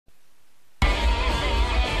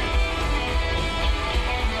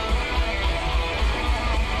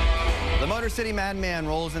Motor City Madman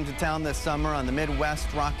rolls into town this summer on the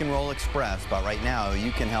Midwest Rock and Roll Express, but right now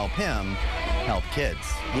you can help him help kids.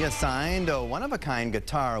 He assigned a one-of-a-kind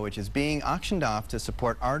guitar which is being auctioned off to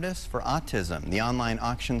support artists for autism. The online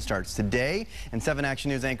auction starts today, and 7 Action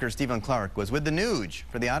News anchor Stephen Clark was with the Nuge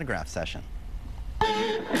for the autograph session.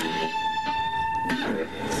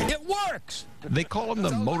 It works! They call him the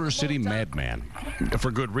Motor City Madman, for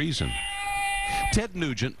good reason. Ted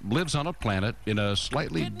Nugent lives on a planet in a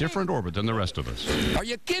slightly different orbit than the rest of us. Are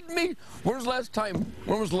you kidding me? When was the last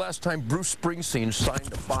time Bruce Springsteen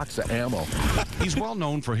signed a box of ammo? He's well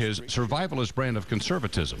known for his survivalist brand of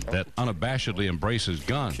conservatism that unabashedly embraces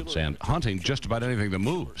guns and hunting just about anything that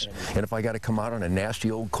moves. And if I got to come out on a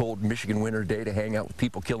nasty old cold Michigan winter day to hang out with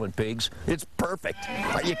people killing pigs, it's perfect.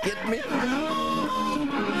 Are you kidding me?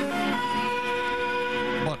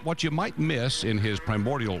 But what you might miss in his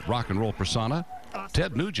primordial rock and roll persona,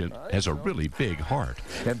 Ted Nugent has a really big heart.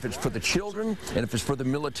 And if it's for the children and if it's for the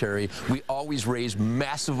military, we always raise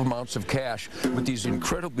massive amounts of cash with these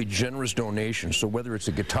incredibly generous donations. So whether it's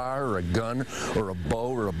a guitar or a gun or a bow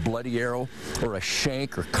or a bloody arrow or a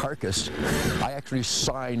shank or carcass, I actually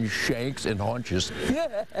sign shanks and haunches.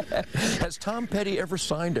 Has Tom Petty ever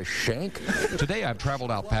signed a shank? Today I've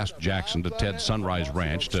traveled out past Jackson to Ted's Sunrise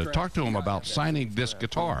Ranch to talk to him about signing this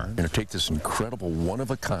guitar. I'm going to take this incredible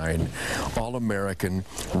one-of-a-kind, all-American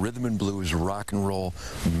rhythm and blues rock and roll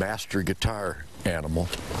master guitar animal,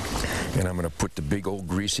 and I'm going to put the big old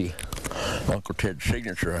greasy Uncle Ted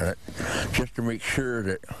signature on it just to make sure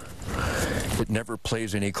that it never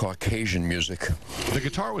plays any Caucasian music. The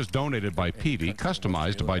guitar was donated by Peavy,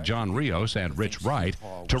 customized by John Rios and Rich Wright,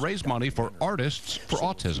 to raise money for Artists for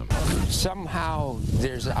Autism. Somehow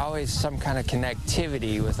there's always some kind of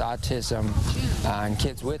connectivity with autism and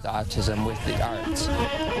kids with autism with the arts.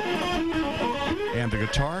 And the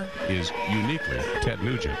guitar is uniquely Ted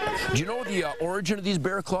Nugent. Do you know the origin of these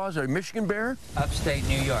bear claws? Are Michigan bear? Upstate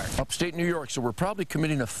New York. Upstate New York. So we're probably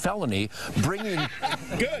committing a felony bringing...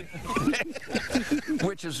 Good.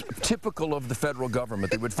 Which is typical of the federal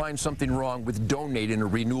government. They would find something wrong with donating a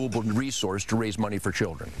renewable resource to raise money for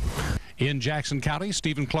children. In Jackson County,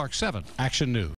 Stephen Clark, 7 Action News.